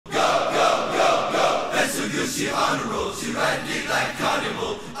cause she on the road. She ride dick like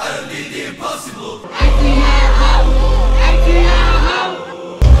carnival. I don't need the impossible.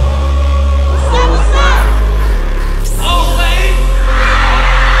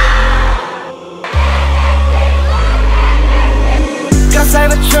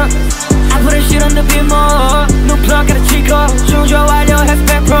 Truck. I put a shit on the beat more. No plug at a Chico. 중저 완료 has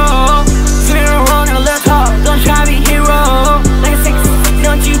back pro. Spin around and let's talk. Don't try to be hero. Like a 6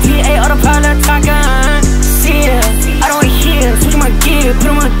 on GTA autopilot talking. See it, I don't hear. Switch my gear, put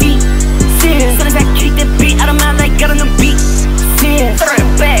 'em on deep. See it, soon as I kick that beat out of my leg, got on the beat. See it, throw it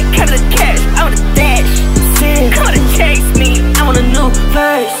back, cut the cash. I want to dash. See it, come on and chase me. I want a new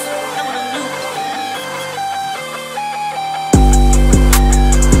verse.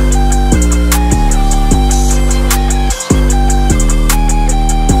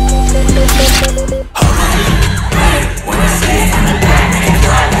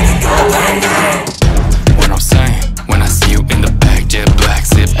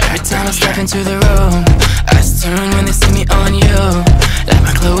 Into the room, eyes turn when they see me on you. Like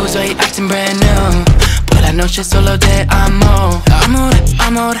my clothes, why you acting brand new? But I know shit solo that I'm on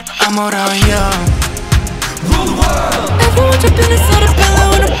you. Rule the world. Everyone jump in inside a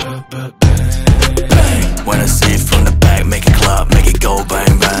pillow. Bang. When I see it from the back, make it clap, make it go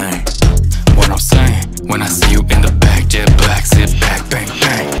bang bang. What I'm saying, when I see you in the back, jet black, sit back, bang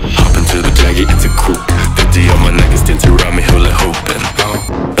bang. Hop into the Jaggy, it's a coupe. 50 on my neck is tinted around me, hula hooping.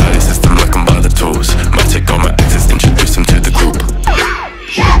 Body system like I'm by the toes. Might take all my exes, introduce them to the group.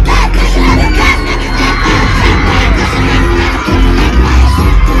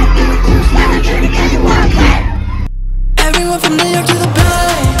 Everyone from New York to the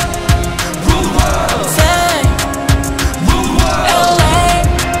Bay. Rule the world. Say, Rule the world. LA.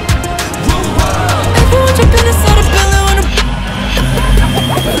 Rule the world. Everyone jump in inside a pillow and a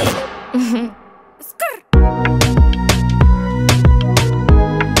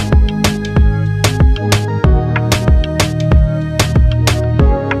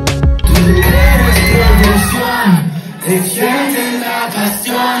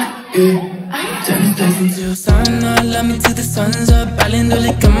Till sana, love me till the sun's up.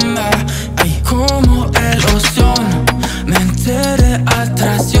 Valiéndole camba, ay, como el oceano. Mente de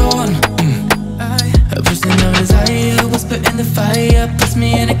atracción. Personal desire, whisper in the fire, puts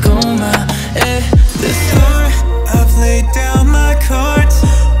me in a coma. This